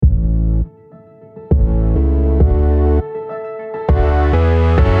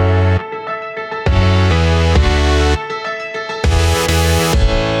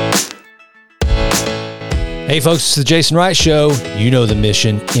Folks, it's the Jason Wright Show. You know the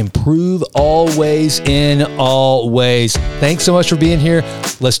mission. Improve always in all ways. Thanks so much for being here.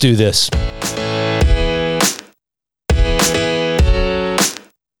 Let's do this.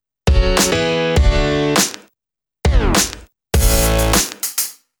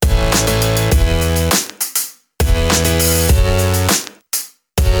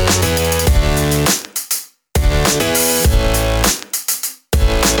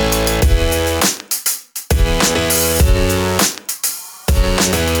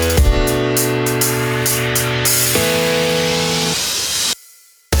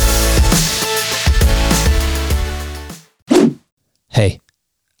 Hey,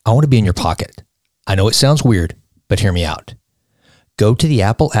 I want to be in your pocket. I know it sounds weird, but hear me out. Go to the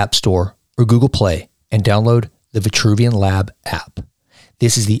Apple App Store or Google Play and download the Vitruvian Lab app.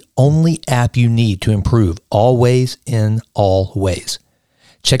 This is the only app you need to improve always in all ways.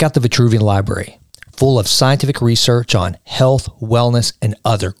 Check out the Vitruvian Library, full of scientific research on health, wellness, and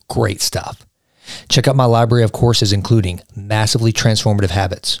other great stuff. Check out my library of courses, including Massively Transformative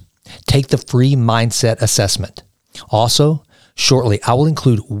Habits. Take the free mindset assessment. Also, shortly, I will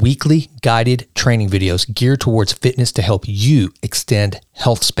include weekly guided training videos geared towards fitness to help you extend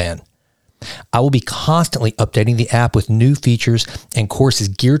health span. I will be constantly updating the app with new features and courses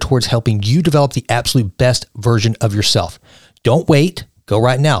geared towards helping you develop the absolute best version of yourself. Don't wait. Go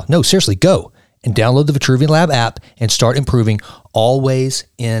right now. No, seriously, go and download the Vitruvian Lab app and start improving always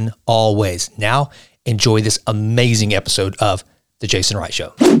in all ways. Now, enjoy this amazing episode of The Jason Wright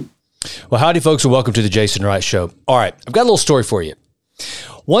Show. Well, howdy, folks, and welcome to the Jason Wright Show. All right, I've got a little story for you.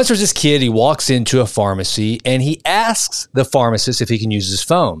 Once there's this kid, he walks into a pharmacy, and he asks the pharmacist if he can use his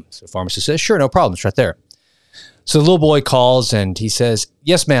phone. So the pharmacist says, sure, no problem, it's right there. So the little boy calls, and he says,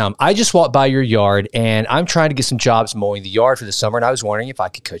 yes, ma'am, I just walked by your yard, and I'm trying to get some jobs mowing the yard for the summer, and I was wondering if I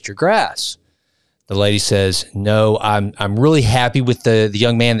could cut your grass. The lady says, no, I'm really happy with the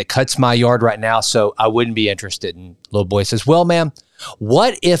young man that cuts my yard right now, so I wouldn't be interested. And the little boy says, well, ma'am,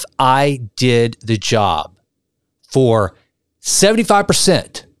 what if I did the job for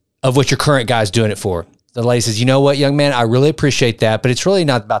 75% of what your current guy's doing it for? The lady says, you know what, young man, I really appreciate that, but it's really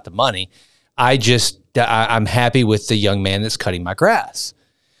not about the money. I'm happy with the young man that's cutting my grass.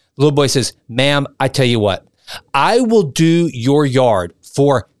 The little boy says, ma'am, I tell you what, I will do your yard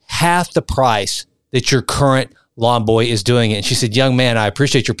for half the price that your current lawn boy is doing it. And she said, young man, I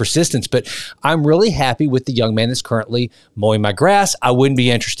appreciate your persistence, but I'm really happy with the young man that's currently mowing my grass. I wouldn't be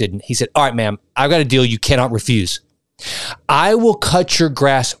interested. And he said, all right, ma'am, I've got a deal you cannot refuse. I will cut your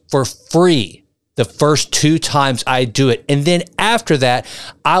grass for free the first 2 times I do it. And then after that,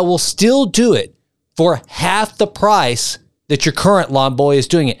 I will still do it for half the price that your current lawn boy is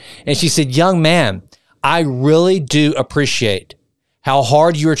doing it. And she said, young man, I really do appreciate how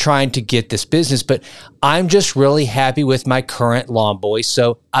hard you are trying to get this business, but I'm just really happy with my current lawn boy,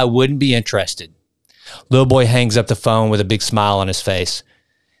 so I wouldn't be interested. Little boy hangs up the phone with a big smile on his face.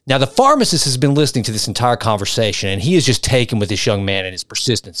 Now, the pharmacist has been listening to this entire conversation, and he is just taken with this young man and his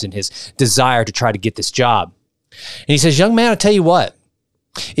persistence and his desire to try to get this job. And he says, young man, I'll tell you what,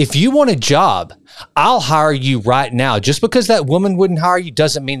 if you want a job, I'll hire you right now. Just because that woman wouldn't hire you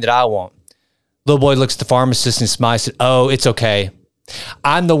doesn't mean that I won't. Little boy looks at the pharmacist and smiles and said, oh, it's okay.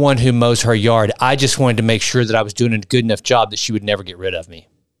 I'm the one who mows her yard. I just wanted to make sure that I was doing a good enough job that she would never get rid of me.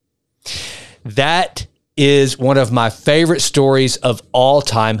 That is one of my favorite stories of all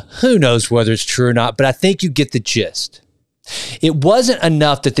time. Who knows whether it's true or not, but I think you get the gist. It wasn't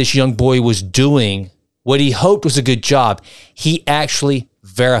enough that this young boy was doing what he hoped was a good job. He actually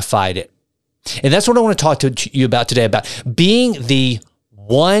verified it. And that's what I want to talk to you about today, about being the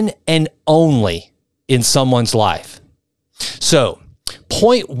one and only in someone's life. So,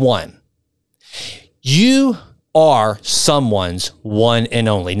 point 1, you are someone's one and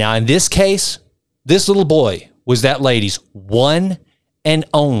only. Now, in this case, this little boy was that lady's one and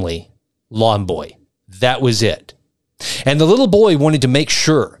only lawn boy. That was it. And the little boy wanted to make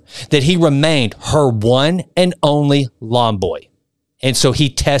sure that he remained her one and only lawn boy. And so he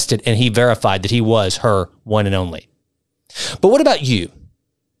tested and he verified that he was her one and only. But what about you?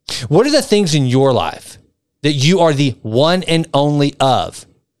 What are the things in your life that you are the one and only of?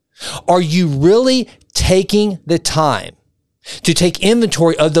 Are you really taking the time to take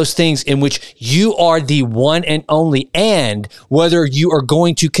inventory of those things in which you are the one and only, and whether you are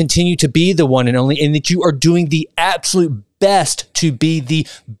going to continue to be the one and only, and that you are doing the absolute best to be the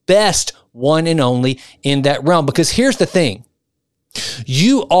best one and only in that realm? Because here's the thing.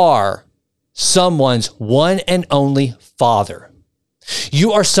 You are someone's one and only father.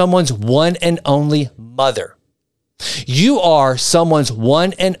 You are someone's one and only mother. You are someone's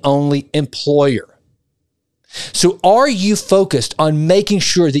one and only employer. So are you focused on making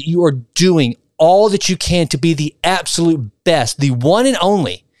sure that you are doing all that you can to be the absolute best, the one and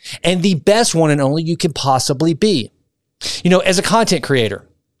only, and the best one and only you can possibly be? You know, as a content creator,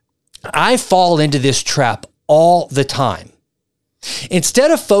 I fall into this trap all the time.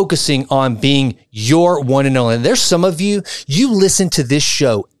 Instead of focusing on being your one and only, there's some of you listen to this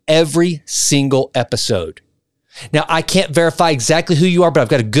show every single episode. Now, I can't verify exactly who you are, but I've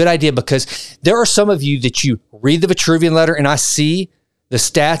got a good idea because there are some of you that you read the Vitruvian letter and I see the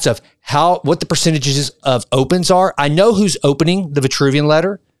stats of what the percentages of opens are. I know who's opening the Vitruvian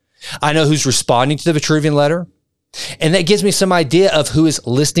letter. I know who's responding to the Vitruvian letter. And that gives me some idea of who is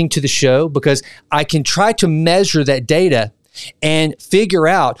listening to the show because I can try to measure that data and figure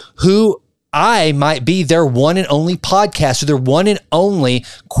out who I might be their one and only podcast or their one and only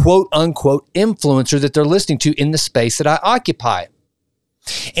quote unquote influencer that they're listening to in the space that I occupy.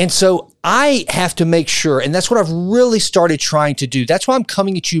 And so I have to make sure, and that's what I've really started trying to do. That's why I'm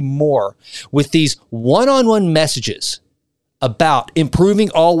coming at you more with these one-on-one messages about improving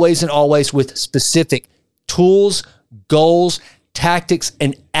always and always with specific tools, goals, tactics,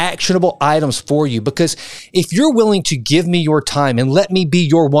 and actionable items for you. Because if you're willing to give me your time and let me be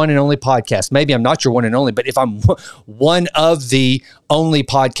your one and only podcast, maybe I'm not your one and only, but if I'm one of the only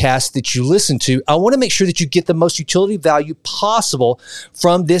podcasts that you listen to, I want to make sure that you get the most utility value possible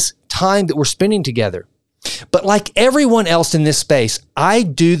from this time that we're spending together. But like everyone else in this space, I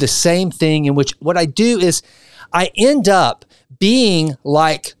do the same thing in which what I do is I end up being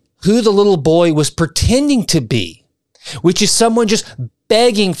like who the little boy was pretending to be, which is someone just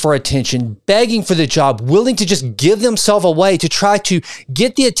begging for attention, begging for the job, willing to just give themselves away to try to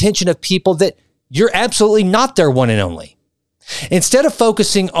get the attention of people that you're absolutely not their one and only. Instead of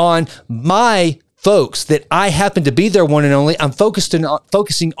focusing on my folks that I happen to be their one and only, I'm focusing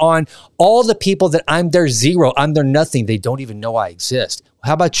on all the people that I'm their zero, I'm their nothing. They don't even know I exist.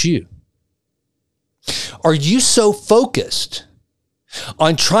 How about you? Are you so focused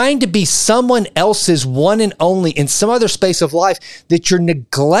on trying to be someone else's one and only in some other space of life that you're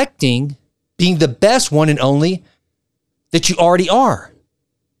neglecting being the best one and only that you already are?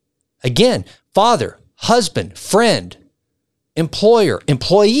 Again, father, husband, friend, employer,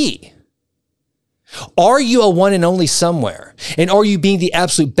 employee. Are you a one and only somewhere? And are you being the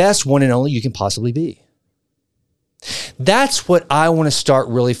absolute best one and only you can possibly be? That's what I want to start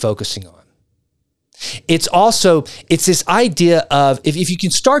really focusing on. It's this idea of if you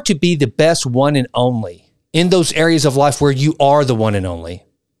can start to be the best one and only in those areas of life where you are the one and only,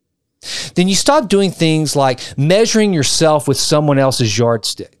 then you stop doing things like measuring yourself with someone else's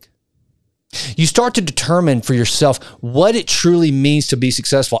yardstick. You start to determine for yourself what it truly means to be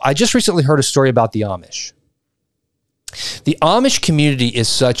successful. I just recently heard a story about the Amish. The Amish community is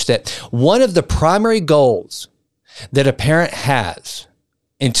such that one of the primary goals that a parent has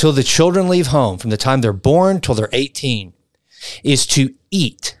until the children leave home, from the time they're born till they're 18, is to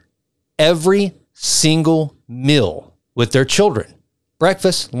eat every single meal with their children.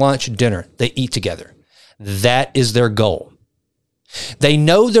 Breakfast, lunch, dinner, they eat together. That is their goal. They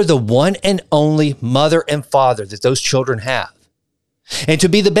know they're the one and only mother and father that those children have. And to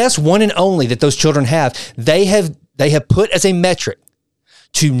be the best one and only that those children have, they have put as a metric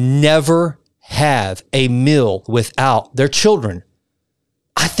to never have a meal without their children.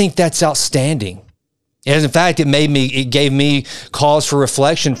 I think that's outstanding. And in fact, it gave me cause for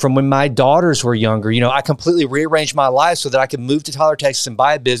reflection from when my daughters were younger. You know, I completely rearranged my life so that I could move to Tyler, Texas and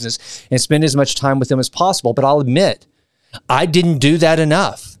buy a business and spend as much time with them as possible. But I'll admit, I didn't do that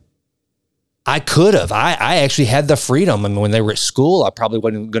enough. I could have. I actually had the freedom. I mean, when they were at school, I probably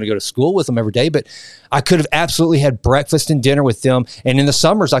wasn't going to go to school with them every day, but I could have absolutely had breakfast and dinner with them. And in the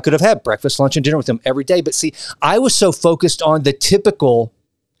summers, I could have had breakfast, lunch, and dinner with them every day. But see, I was so focused on the typical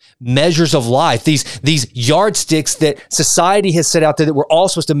measures of life, these yardsticks that society has set out there that we're all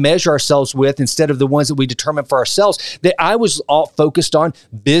supposed to measure ourselves with instead of the ones that we determine for ourselves, that I was all focused on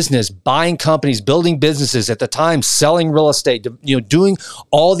business, buying companies, building businesses, at the time selling real estate, doing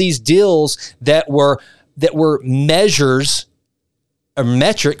all these deals that were measures or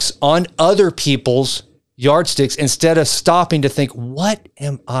metrics on other people's yardsticks, instead of stopping to think, what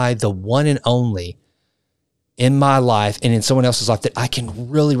am I the one and only in my life and in someone else's life that I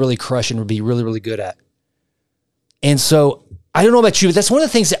can really, really crush and be really, really good at? And so I don't know about you, but that's one of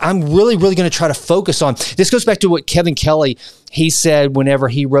the things that I'm really, really going to try to focus on. This goes back to what Kevin Kelly, he said whenever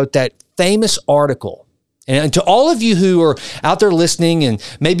he wrote that famous article. And to all of you who are out there listening, and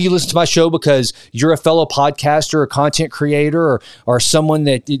maybe you listen to my show because you're a fellow podcaster or content creator or someone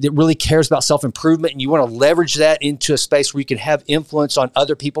that really cares about self-improvement, and you want to leverage that into a space where you can have influence on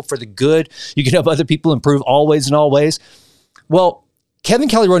other people for the good. You can help other people improve always and always. Well, Kevin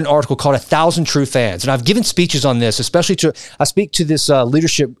Kelly wrote an article called 1,000 True Fans. And I've given speeches on this, I speak to this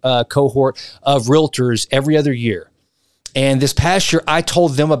leadership cohort of realtors every other year. And this past year, I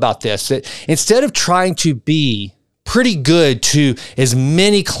told them about this, that instead of trying to be pretty good to as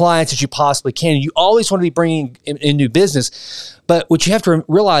many clients as you possibly can, you always want to be bringing in new business. But what you have to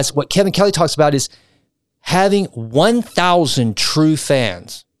realize, what Kevin Kelly talks about, is having 1,000 true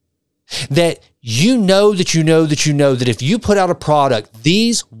fans that you know that if you put out a product,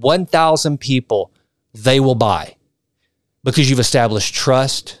 these 1,000 people, they will buy because you've established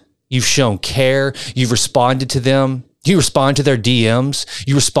trust, you've shown care, you've responded to them. You respond to their DMs.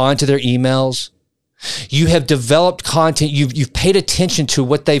 You respond to their emails. You have developed content. You've paid attention to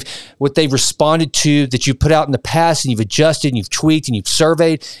what they've responded to that you put out in the past, and you've adjusted and you've tweaked and you've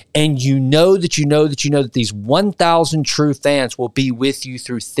surveyed, and you know that these 1,000 true fans will be with you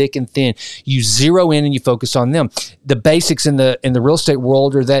through thick and thin. You zero in and you focus on them. The basics in the real estate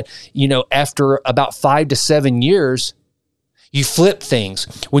world are that, after about 5 to 7 years, you flip things.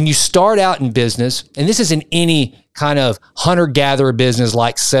 When you start out in business, and this is in any kind of hunter-gatherer business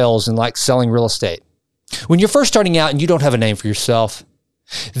like sales and like selling real estate. When you're first starting out and you don't have a name for yourself,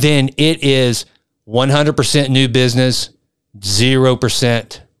 then it is 100% new business,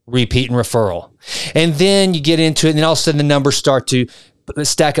 0% repeat and referral. And then you get into it, and then all of a sudden the numbers start to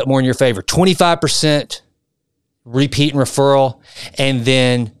stack up more in your favor. 25% repeat and referral, and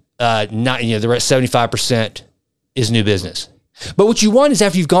then the rest 75% is new business. But what you want is,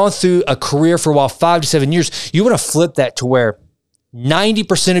 after you've gone through a career for a while, 5 to 7 years, you want to flip that to where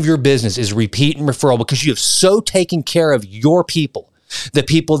 90% of your business is repeat and referral, because you have so taken care of your people, the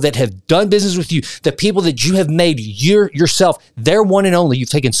people that have done business with you, the people that you have made yourself their one and only.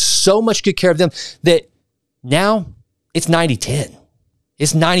 You've taken so much good care of them that now it's 90-10.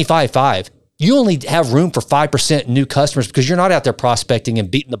 It's 95-5. You only have room for 5% new customers because you're not out there prospecting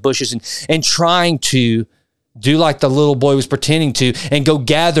and beating the bushes and trying to do like the little boy was pretending to and go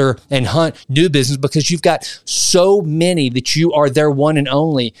gather and hunt new business, because you've got so many that you are their one and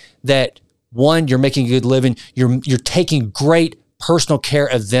only, that one, you're making a good living, you're taking great personal care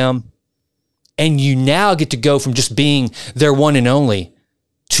of them, and you now get to go from just being their one and only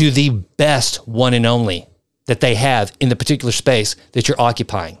to the best one and only that they have in the particular space that you're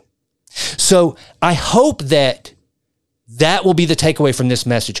occupying. So I hope that will be the takeaway from this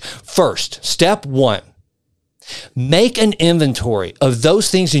message. First, step one, make an inventory of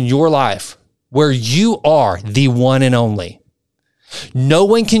those things in your life where you are the one and only. No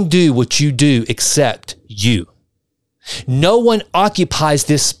one can do what you do except you. No one occupies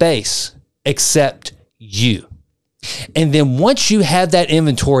this space except you. And then once you have that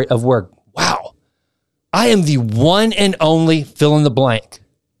inventory of where, wow, I am the one and only fill in the blank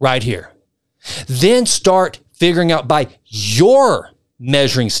right here, then start figuring out by your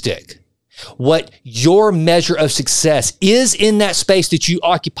measuring stick what your measure of success is in that space that you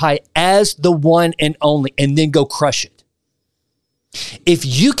occupy as the one and only, and then go crush it. If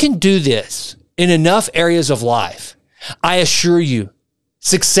you can do this in enough areas of life, I assure you,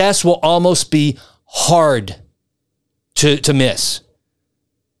 success will almost be hard to miss.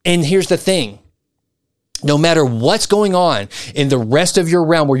 And here's the thing. No matter what's going on in the rest of your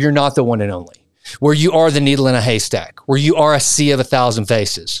realm where you're not the one and only, where you are the needle in a haystack, where you are a sea of 1,000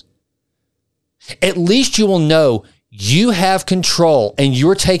 faces, at least you will know you have control and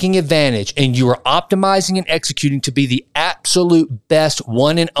you're taking advantage and you are optimizing and executing to be the absolute best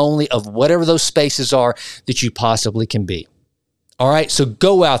one and only of whatever those spaces are that you possibly can be. All right, so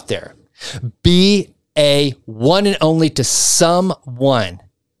go out there. Be a one and only to someone,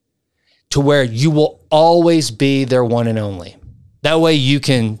 to where you will always be their one and only. That way you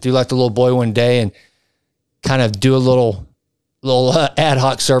can do like the little boy one day and kind of do a little ad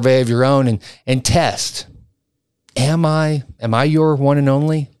hoc survey of your own and test. Am I your one and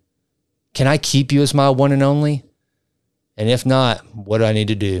only? Can I keep you as my one and only? And if not, what do I need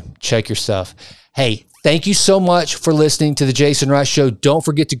to do? Check yourself. Hey, thank you so much for listening to the Jason Wright Show. Don't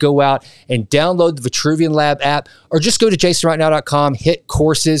forget to go out and download the Vitruvian Lab app, or just go to jasonwrightnow.com, hit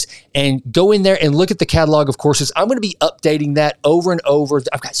courses, and go in there and look at the catalog of courses. I'm going to be updating that over and over.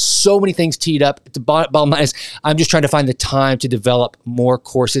 I've got so many things teed up. The bottom line is I'm just trying to find the time to develop more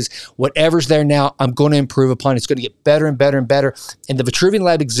courses. Whatever's there now, I'm going to improve upon. It's going to get better and better and better. And the Vitruvian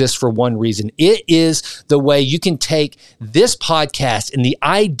Lab exists for one reason. It is the way you can take this podcast and the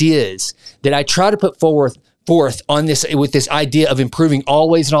ideas that I try to put forward forth on this with this idea of improving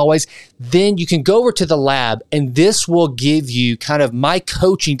always and always, then you can go over to the lab, and this will give you kind of my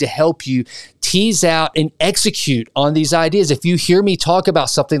coaching to help you tease out and execute on these ideas. If you hear me talk about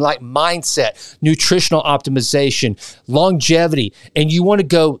something like mindset, nutritional optimization, longevity, and you want to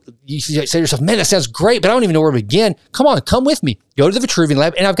go, you say to yourself, man, that sounds great, but I don't even know where to begin. Come with me. Go to the Vitruvian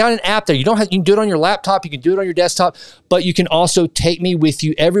Lab, and I've got an app there. You can do it on your laptop, you can do it on your desktop, but you can also take me with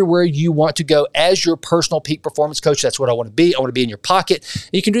you everywhere you want to go as your personal peak performance coach. That's what I want to be. I want to be in your pocket.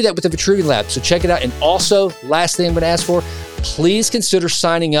 And you can do that with the Vitruvian Lab. So check it out. And also, last thing I'm going to ask for, please consider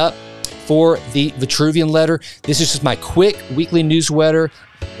signing up for the Vitruvian Letter. This is just my quick weekly newsletter.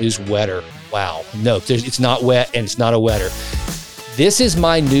 Wow. No, it's not wet and it's not a wetter. This is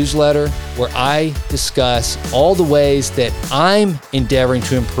my newsletter where I discuss all the ways that I'm endeavoring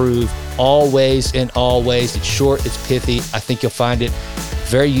to improve always and always. It's short, it's pithy. I think you'll find it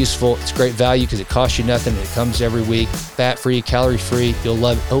very useful. It's great value because it costs you nothing and it comes every week. Fat-free, calorie-free. You'll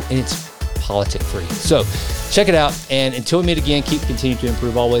love it. Oh, and it's politic-free. So check it out. And until we meet again, keep continuing to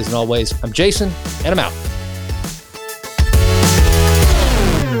improve always and always. I'm Jason, and I'm out.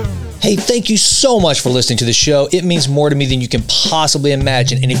 Hey, thank you so much for listening to the show. It means more to me than you can possibly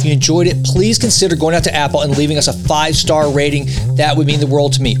imagine. And if you enjoyed it, please consider going out to Apple and leaving us a 5-star rating. That would mean the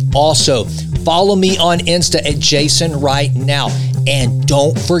world to me. Also, follow me on Insta at Jason Right Now. And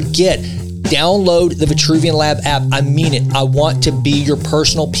don't forget, download the Vitruvian Lab app. I mean it. I want to be your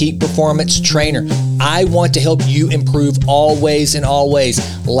personal peak performance trainer. I want to help you improve always and always.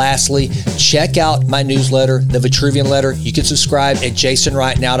 Lastly, check out my newsletter, the Vitruvian Letter. You can subscribe at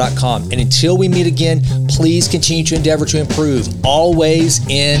jasonrightnow.com. And until we meet again, please continue to endeavor to improve always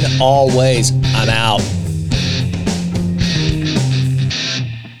in always. I'm out.